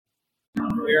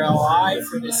We are live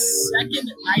for the second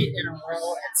night in a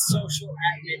row at Social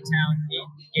at Midtown in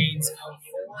Gainesville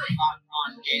for Locked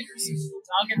On Gators.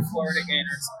 Talking Florida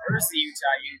Gators versus the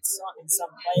Utah Utes, talking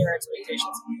some player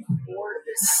expectations for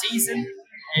the season.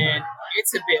 And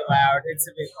it's a bit loud, it's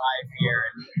a bit live here,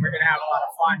 and we're going to have a lot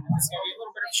of fun. This is going to be a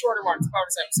little bit of a shorter one, it's a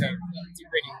bonus episode, nothing too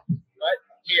pretty, but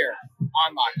here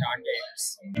on Locked On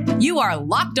Gators. You are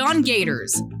Locked On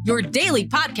Gators, your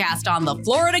daily podcast on the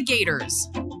Florida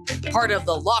Gators. Part of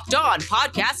the Locked On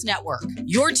Podcast Network,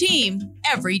 your team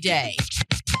every day.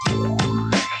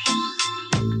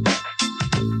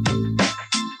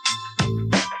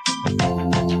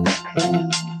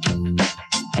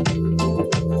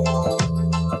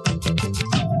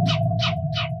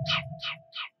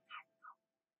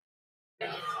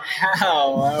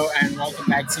 Hello and welcome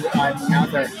back to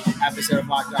another episode of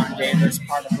Locked On Gators,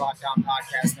 part of Locked On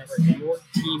Podcast Network, your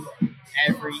team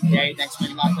every day. Thanks for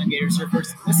making Locked On Gators your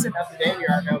first listen of the day. We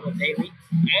are available daily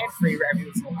and free wherever you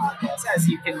listen to podcasts. As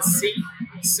you can see,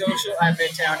 Social at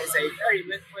Midtown is a very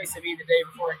lit place to be the day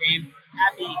before a game.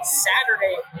 Happy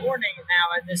Saturday morning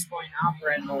now at this point. I'm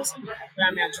Brandon Olson.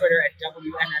 Find me on Twitter at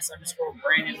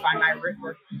WNS_Brandon. Find my written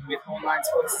work with Online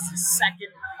Sports. This is the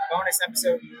second bonus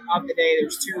episode of the day.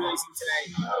 There's two releasing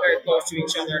today, very close to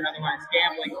each other. Another one is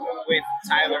Gambling with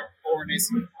Tyler Ornis.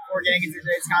 Before getting into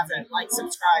today's content, like,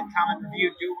 subscribe, comment,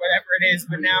 review, do whatever it is.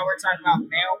 But now we're talking about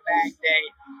Mailbag Day.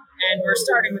 And we're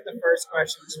starting with the first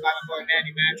question, which is by my boy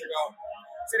Manny Madrigal.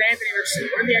 Said Anthony Richardson,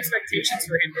 what are the expectations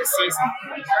for him this season?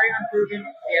 He's very unproven.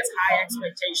 He has high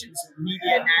expectations,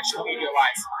 national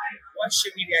media-wise. What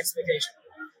should be the expectation?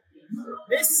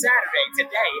 This Saturday,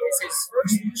 today, is his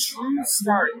first true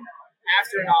start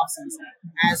after an offseason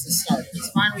as a starter. It's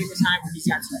finally the time where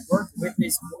he's got to work with the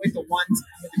group of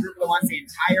the ones the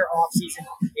entire offseason.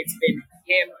 It's been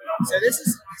him. So this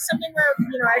is something where,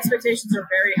 expectations are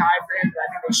very high for him, but I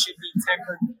think they should be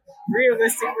tempered.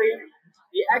 Realistically,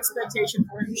 the expectation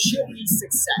for him should be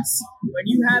success. When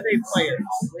you have a player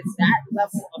with that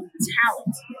level of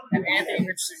talent that Anthony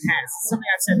Richardson has, something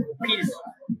I've said repeatedly,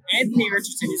 Anthony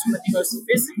Richardson is one of the most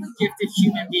physically gifted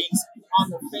human beings on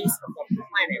the face of the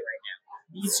planet right now.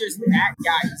 He's just that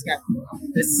guy. He's got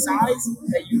the size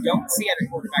that you don't see at a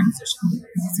quarterback position.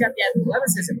 He's got the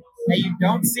athleticism that you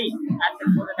don't see at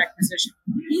the quarterback position.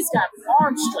 He's got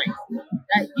arm strength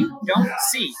that you don't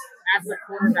see at the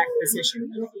quarterback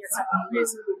position. You're looking at someone who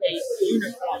is a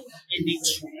unicorn in the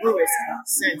truest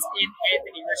sense in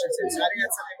Anthony Richardson. So I think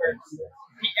that's something where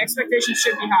the expectations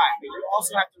should be high, but you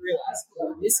also have to realize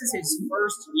this is his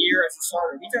first year as a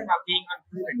starter. We're talking about being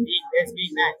unproven, being this,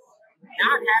 being that.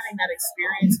 Not having that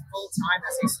experience full time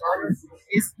as a starter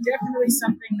is definitely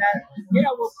something that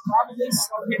will probably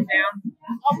slow him down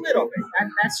a little bit.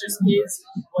 That's just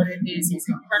what it is. He's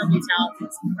incredibly talented,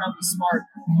 he's incredibly smart,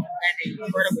 and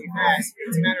incredibly fast.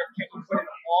 It's a matter of can you put it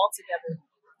all together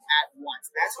at once.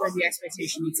 That's where the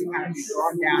expectation needs to kind of be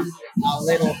brought down a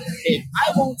little bit. I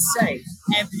won't say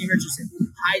Anthony Richardson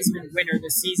Heisman winner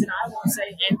this season. I won't say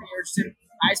Anthony Richardson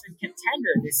Heisman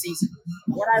contender this season.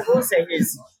 What I will say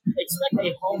is expect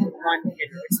a home run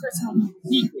hitter. Expect someone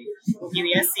uniquely will be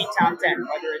the SC top 10,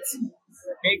 whether it's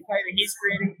a big play that he's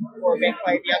creating or a big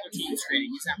play the other team is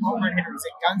creating. He's a home run hitter. He's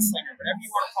a gunslinger, whatever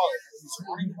you want to call it. He's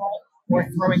running the ball or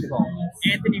throwing the ball.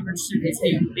 Anthony Richardson is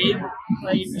a big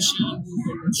play machine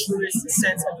in the truest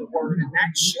sense of the word, and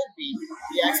that should be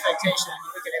the expectation when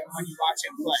you look at him when you watch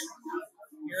him play.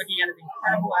 You're looking at an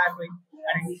incredible athlete,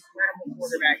 an incredible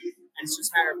quarterback, and it's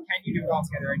just a matter of can you do it all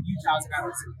together. And Utah's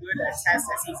about as good a test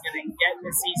as he's going to get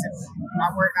this season.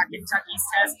 I'm worried about Kentucky's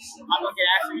test. I'm looking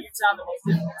after Utah. The most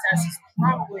difficult test is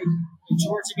probably the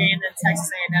Georgia game, then Texas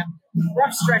A&M.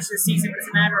 Rough stretch this season, but it's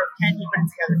a matter of can you put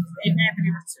it together. If Anthony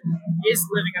Richardson is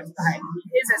living up to the hype,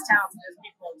 he is as talented as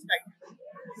people expect.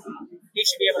 He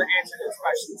should be able to answer those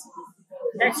questions.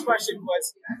 Next question was,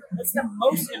 what's the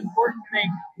most important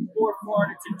thing for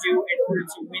Florida to do in order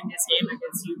to win this game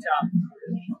against Utah?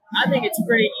 I think it's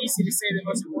pretty easy to say the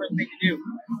most important thing to do.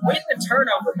 Win the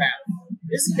turnover battle.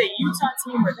 This is a Utah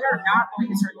team where they're not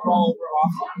going to turn the ball over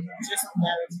often. Just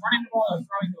whether it's running the ball or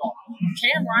throwing the ball.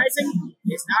 Cam Rising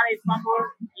is not a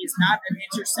fumbler. He is not an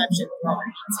interception thrower.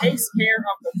 He takes care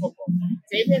of the football.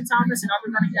 David Thomas and other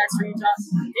running backs for Utah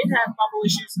did have fumble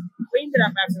issues, cleaned it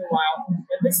up after a while.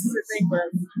 But this is the thing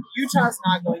where Utah's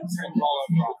not going to turn the ball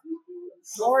over often.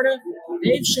 Florida,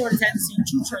 they've shown a tendency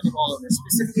to turn the ball over,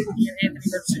 specifically looking at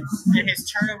Anthony Richardson and his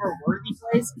turnover-worthy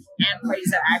plays and plays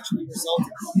that actually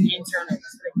resulted in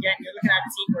turnovers. But again, you're looking at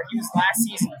a team where he was last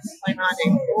season playing on a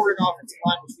forward offensive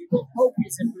line, which we will hope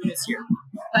is improved this year.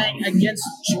 Playing against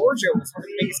Georgia was one of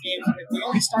the biggest games, the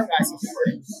only start guys he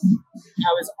scored in.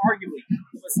 That was arguably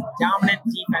most dominant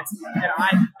defense that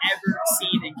I've ever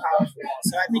seen in college football.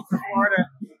 So I think for Florida,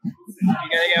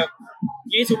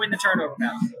 you need to win the turnover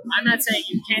battle. I'm not saying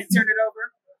you can't turn it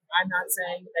over. I'm not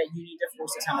saying that you need to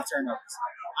force a ton of turnovers.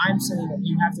 I'm saying that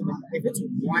you have to win. If it's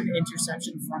one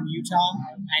interception from Utah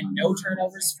and no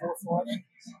turnovers for Florida,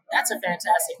 that's a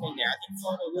fantastic thing there. I think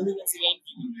Florida really wins the game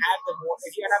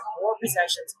if you have more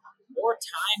possessions, more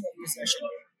time in possession,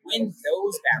 win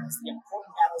those battles, the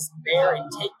important battles there, and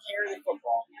take care of the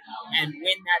football and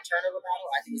win that turnover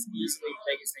battle. I think is easily the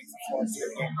biggest thing for Florida to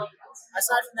the game.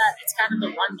 Aside from that, it's kind of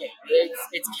the run game.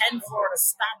 It's can Florida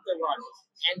stop the run?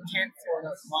 And can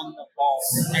Florida run the ball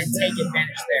and take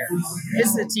advantage there?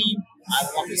 This is a team, I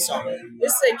love this song.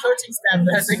 This is a coaching staff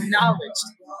that has acknowledged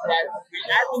that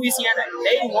at Louisiana,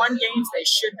 they won games they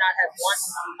should not have won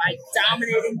by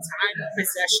dominating time of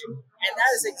possession. And that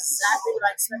is exactly what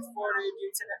I expect Florida to do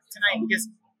tonight, because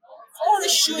Florida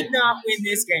should not win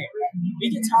this game. We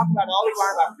can talk about all we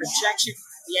want about projection,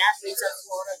 the athletes of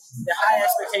Florida, the high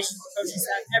expectations of the coaching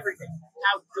staff, everything.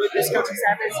 How good this coaching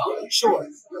staff is, sure.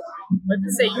 But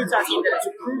this is a Utah team that is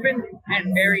proven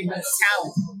and very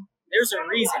talented. There's a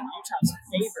reason Utah's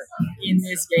favored in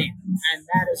this game, and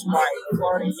that is why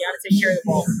Florida, you got to take care of the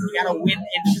ball. You got to win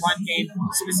in the run game,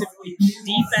 specifically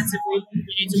defensively.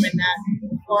 You need to win that.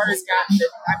 Florida's got the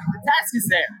task is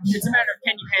there. It's a matter of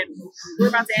can you handle it.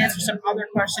 We're about to answer some other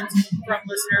questions from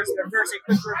listeners, but first a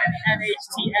quick word from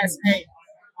MHTSA.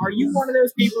 Are you one of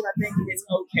those people that think it's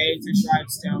okay to drive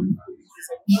stoned?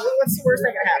 What's the worst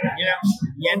that can happen?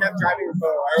 You end up driving a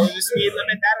boat or over the speed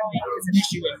limit. That only is an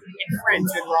issue in Friends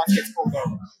when Ross gets pulled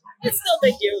over. It's still a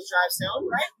big deal to drive stoned,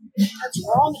 right? That's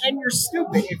wrong, and you're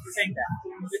stupid if you think that.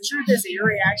 The truth is that your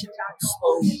reaction time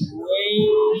slows way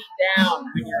down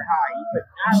when you're high. You put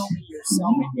not only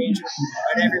yourself in danger,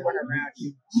 but everyone around you.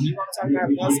 You want to talk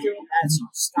about buzzkill? That's you.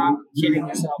 Stop kidding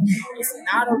yourself. It's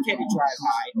not okay to drive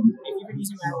high. If you've been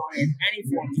using marijuana in any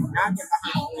form, do not get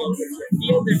behind the wheel. If you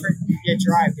feel different, you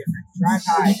drive different. Drive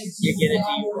high, you get a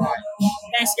DUI.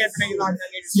 Thanks again for making Locked On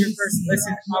Gators your first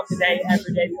listen of the day. Every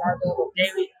day we are available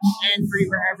daily and free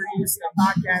wherever you listen to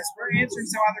podcasts. We're answering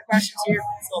some other questions here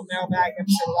for this little mailbag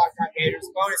episode of Locked On Gators.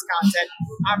 Bonus content.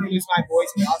 I'm going to lose my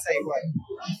voice, but I'll tell you what.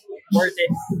 Worth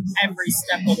it every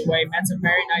step of the way. Met some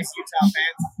very nice Utah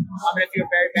fans. I'm going to feel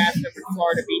very bad when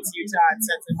Florida beats Utah and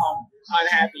sends them home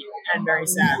unhappy and very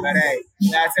sad. But hey,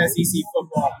 that's SEC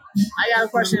football. I got a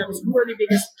question that was, who are the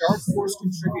biggest dark horse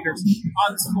contributors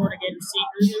on this Florida Gators team?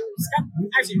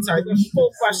 The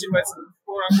full question was,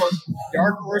 quote-unquote,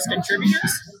 dark horse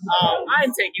contributors?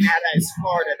 I'm taking that as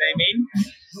Florida, they mean.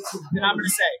 Then I'm going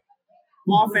to say,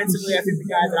 offensively, I think the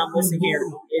guy that I'm listing here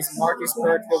is Marcus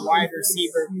Burke, the wide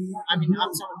receiver. I'm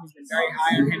someone who's been very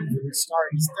high on him from the start.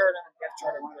 He's third on the depth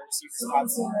chart at one of the receiver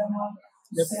spots.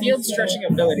 The field stretching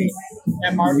ability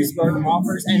that Marcus Burke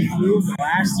offers and proved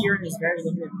last year in his very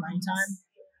limited playing time,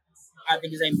 I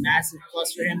think is a massive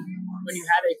plus for him. When you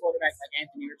have a quarterback like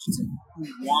Anthony Richardson who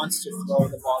wants to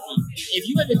throw the ball deep. If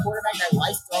you have a quarterback that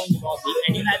likes throwing the ball deep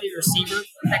and you have a receiver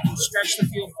that can stretch the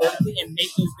field vertically and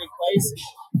make those big plays,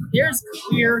 there's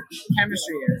clear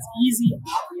chemistry there. It's easy,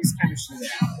 obvious chemistry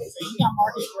there. So you got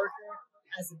Marcus Burke there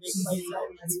as the big play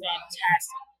zone. That's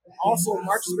fantastic. Also,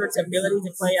 Marcus Burke's ability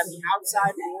to play on the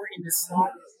outside or in the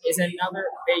slot is another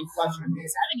big plus for him.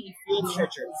 Because having a field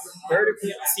stretcher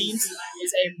vertically on the seams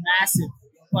is a massive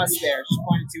plus there. Just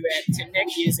pointed to Nick.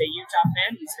 He is a Utah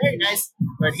fan. He's very nice,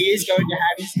 but he is going to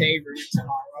have his day ruined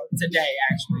today,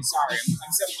 actually. Sorry.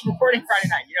 I'm recording Friday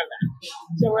night. You know that.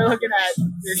 So we're looking at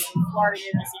this Florida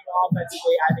game receiver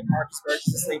offensively. I think Marcus Burke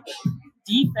is a sleeper.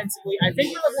 Defensively, I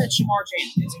think we're looking at Shamar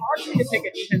James. It's hard for me to pick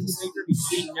a defensive sleeper because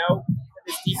we know that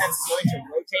this defense is going to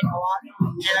rotate a lot.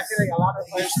 And I feel like a lot of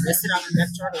players listed on the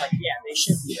depth chart are like, yeah, they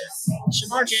should be there.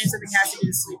 Shamar James, I think, has to be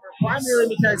the sleeper,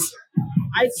 primarily because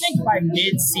I think by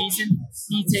mid-season,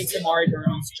 he takes Amari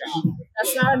Burney's job.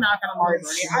 That's not a knock on Amari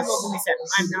Burney. I've openly said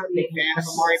I'm not a big fan of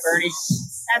Amari Burney.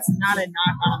 That's not a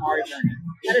knock on Amari Burney.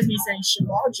 That is me saying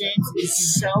Shamar James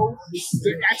is so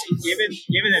good. Actually, given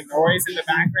the noise in the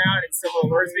background and some of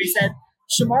the words that he said,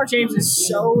 Shamar James is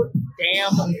so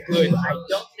damn good. I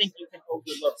don't think you can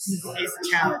overlook his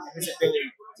talent and his ability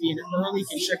to be an early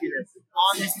contributor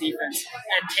on this defense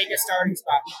and take a starting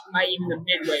spot by even the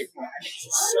midway point. I think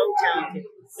he's so talented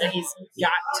that he's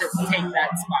got to take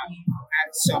that spot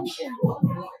at some point.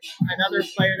 Another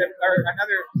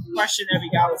question that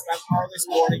we got was about Arlis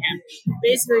Boardingham.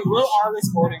 Basically, will Arlis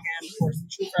Boardingham, of course,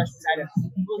 the true freshman tight end,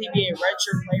 will he be a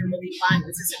redshirt player? Will he find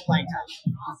consistent playing time?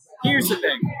 Here's the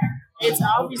thing. It's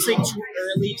obviously too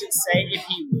early to say if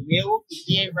he will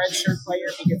be a redshirt player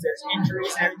because there's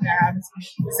injuries and everything that happens.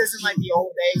 This isn't like the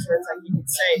old days where it's like you can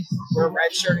say we're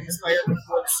redshirting this player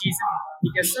before the season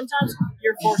because sometimes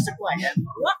you're forced to play. And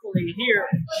luckily here,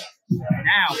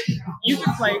 now, you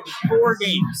can play 4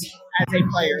 games as a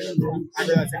player. I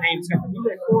realize the name's coming. You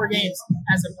play 4 games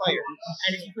as a player.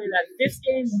 And if you play that 5th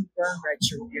game, you burn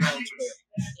redshirt eligibility.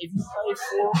 If you play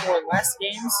 4 or less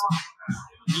games,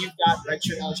 you've got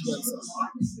redshirt eligibility. So,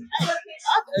 hey,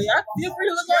 feel free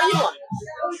to look all you want.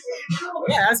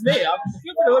 Yeah, that's me. Feel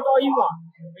free to look all you want.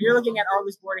 When you're looking at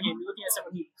Arliss Boardingham, you're looking at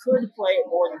someone who could play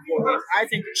more than 4 games. I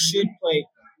think he should play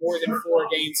more than 4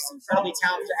 games. He's incredibly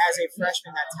talented as a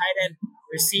freshman, that tight end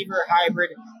receiver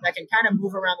hybrid that can kind of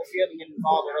move around the field and get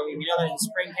involved early. We know that in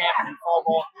spring camp and in fall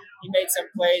ball, he made some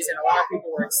plays, and a lot of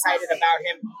people were excited about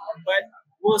him. But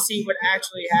we'll see what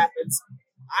actually happens.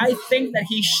 I think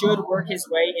that he should work his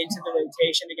way into the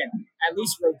rotation again, at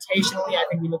least rotationally. I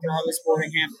think we look at Arliss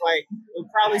Boardingham play. We'll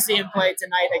probably see him play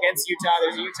tonight against Utah.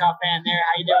 There's a Utah fan there.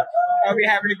 How you doing? Hope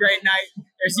you're having a great night.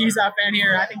 There's a Utah fan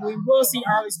here. I think we will see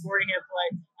Arliss Boardingham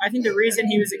play. I think the reason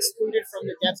he was excluded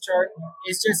from the depth chart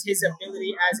is just his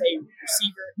ability as a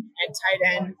receiver and tight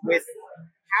end. With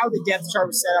how the depth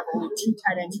chart was set up, only 2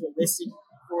 tight ends were listed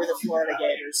for the Florida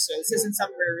Gators. So this isn't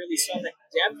something where we really saw the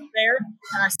depth there.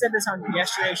 And I said this on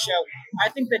yesterday's show. I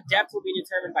think the depth will be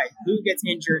determined by who gets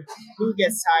injured, who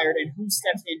gets tired, and who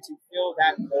steps in to fill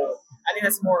that role. I think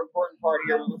that's the more important part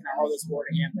here when looking at Arliss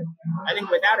Boardingham. But I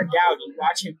think without a doubt, you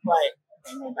watch him play,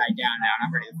 I'm going back down now, and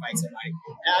I'm ready to fight somebody.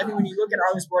 And I think when you look at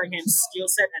Arliss Boardingham's skill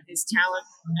set and his talent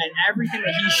and everything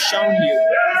that he's shown you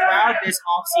throughout this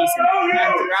offseason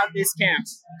and throughout this camp,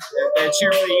 they're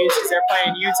cheering for the Utes because they're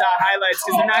playing Utah highlights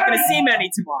because they're not going to see many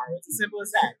tomorrow. It's as simple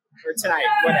as that. Or tonight,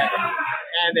 whatever.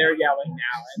 And they're yelling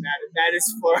now. And that is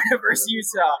Florida versus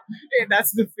Utah. And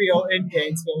that's the feel in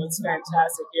Gainesville. It's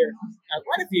fantastic here.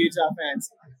 Quite a few Utah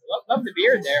fans. Love the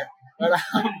beard there. But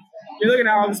you're looking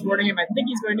at Arliss Boardingham. I think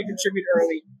he's going to contribute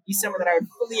early. He's someone that I would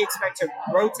fully expect to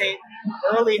rotate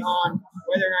early on.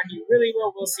 Whether or not he really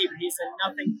will, we'll see. But he's done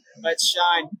nothing but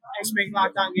shine. Thanks for making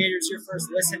Locked On Gators your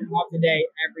first listen of the day.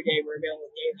 Every day we're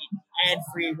available daily and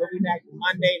free. We'll be back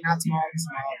Monday, not tomorrow, because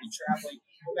tomorrow I'll be traveling.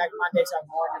 We'll be back Monday to talk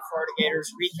more on your Florida Gators.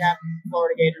 Recap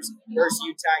Florida Gators versus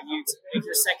Utah Utes. Make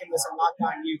your second listen Locked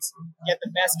On Utes. Get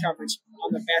the best coverage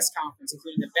on the best conference,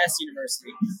 including the best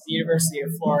university, the University of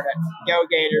Florida. Go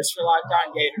Gators. For Locked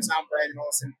On Gators, I'm Brandon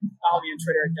Olson. Follow me on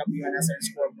Twitter at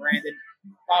WNS_Brandon.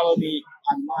 Follow me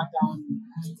on Locked On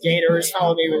Gators.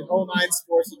 Follow me with Whole 9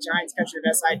 Sports, the Giants Country of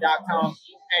SI.com,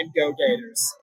 and Go Gators.